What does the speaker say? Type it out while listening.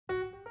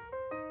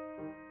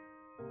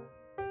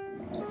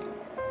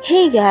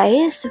Hey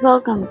guys,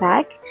 welcome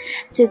back.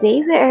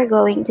 Today we are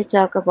going to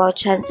talk about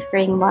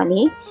transferring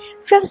money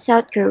from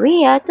South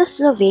Korea to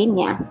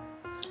Slovenia.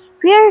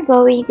 We are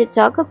going to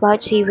talk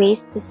about 3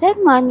 ways to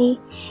send money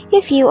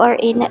if you are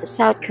in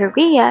South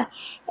Korea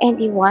and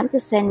you want to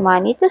send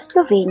money to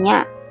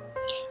Slovenia.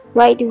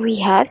 Why do we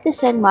have to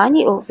send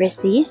money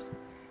overseas?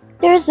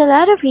 There's a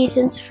lot of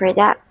reasons for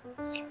that.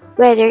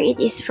 Whether it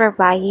is for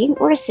buying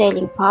or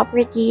selling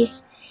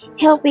properties,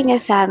 helping a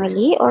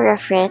family or a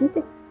friend,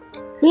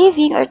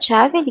 living or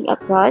traveling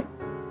abroad,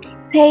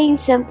 paying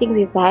something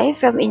we buy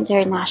from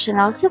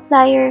international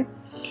supplier,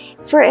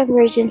 for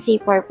emergency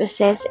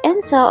purposes,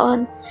 and so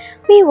on,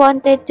 we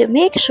wanted to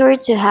make sure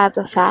to have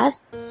a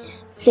fast,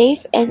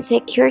 safe, and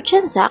secure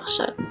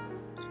transaction.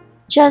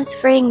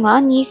 Transferring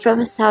money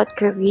from South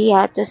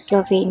Korea to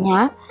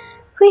Slovenia,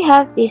 we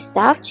have these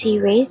top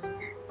 3 ways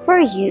for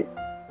you.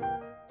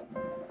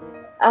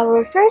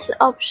 Our first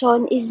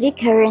option is the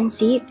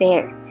currency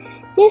fair.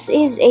 This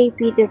is a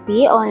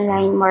P2P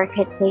online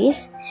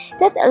marketplace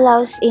that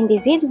allows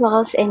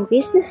individuals and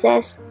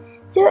businesses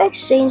to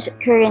exchange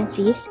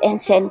currencies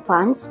and send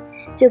funds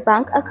to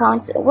bank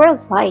accounts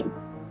worldwide.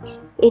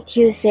 It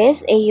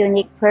uses a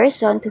unique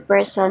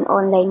person-to-person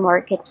online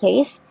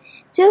marketplace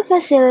to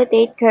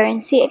facilitate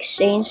currency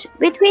exchange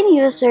between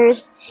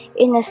users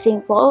in a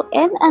simple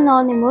and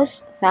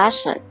anonymous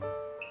fashion.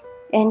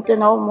 And to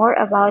know more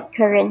about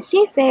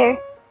currency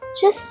fair,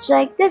 just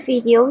check the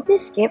video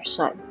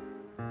description.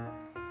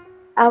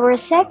 Our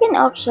second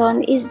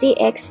option is the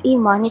XE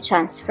Money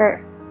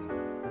Transfer.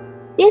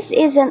 This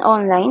is an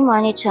online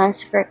money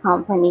transfer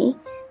company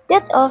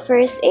that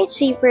offers a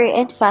cheaper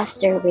and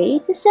faster way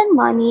to send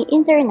money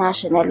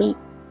internationally.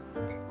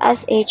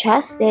 As a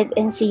trusted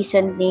and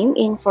seasoned name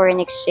in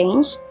foreign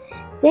exchange,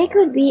 they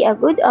could be a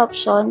good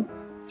option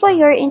for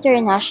your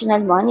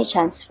international money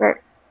transfer.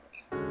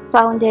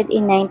 Founded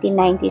in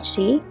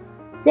 1993,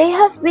 they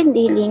have been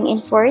dealing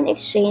in foreign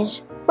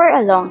exchange for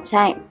a long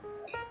time.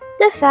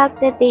 The fact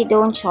that they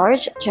don't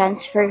charge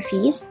transfer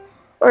fees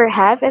or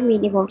have a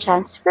minimum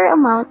transfer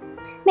amount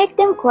make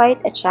them quite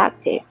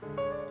attractive.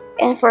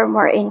 And for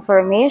more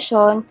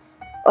information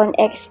on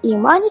XE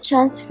Money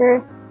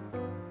Transfer,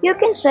 you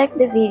can check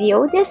the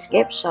video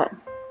description.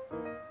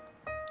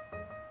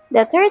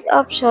 The third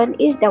option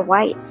is the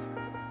WISE.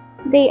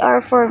 They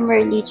are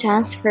formerly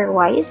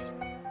TransferWise.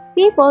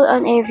 People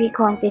on every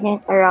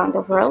continent around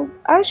the world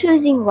are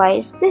choosing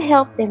WISE to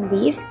help them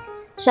live,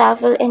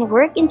 travel, and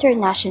work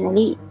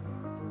internationally.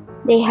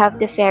 They have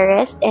the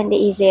fairest and the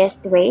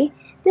easiest way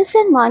to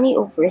send money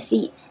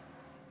overseas.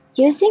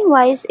 Using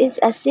WISE is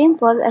as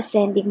simple as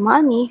sending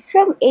money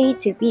from A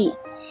to B,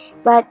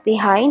 but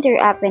behind their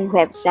app and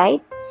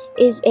website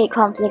is a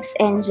complex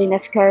engine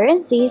of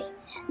currencies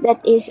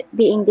that is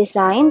being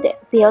designed,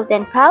 built,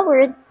 and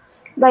powered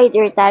by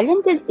their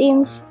talented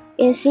teams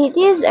in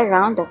cities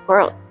around the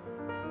world.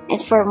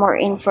 And for more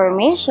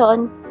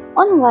information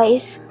on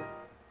WISE,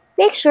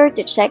 make sure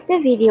to check the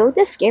video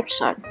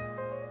description.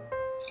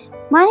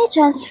 Money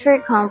transfer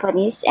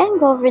companies and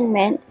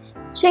government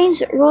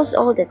change rules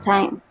all the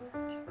time.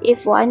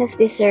 If one of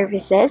these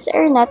services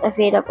are not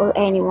available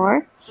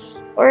anymore,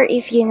 or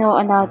if you know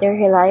another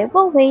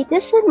reliable way to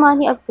send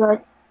money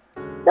abroad,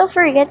 don't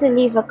forget to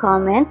leave a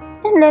comment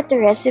and let the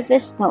rest of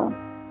us know.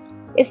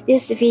 If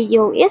this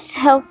video is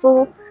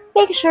helpful,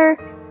 make sure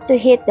to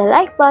hit the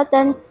like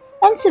button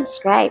and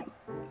subscribe.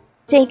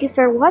 Thank you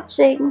for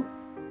watching.